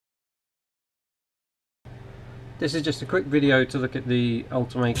This is just a quick video to look at the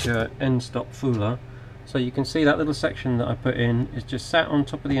Ultimaker end stop fooler. So you can see that little section that I put in is just sat on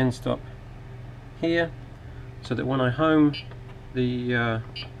top of the end stop here, so that when I home the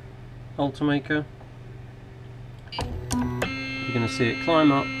Ultimaker, you're going to see it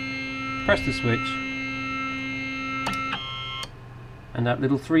climb up, press the switch, and that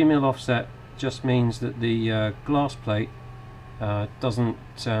little 3mm offset just means that the glass plate doesn't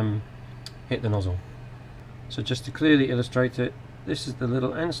hit the nozzle. So just to clearly illustrate it, this is the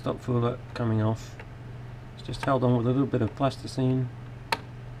little end stop fooler coming off. It's just held on with a little bit of plasticine.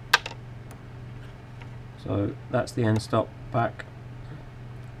 So that's the end stop back,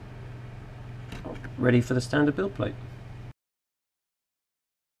 ready for the standard build plate.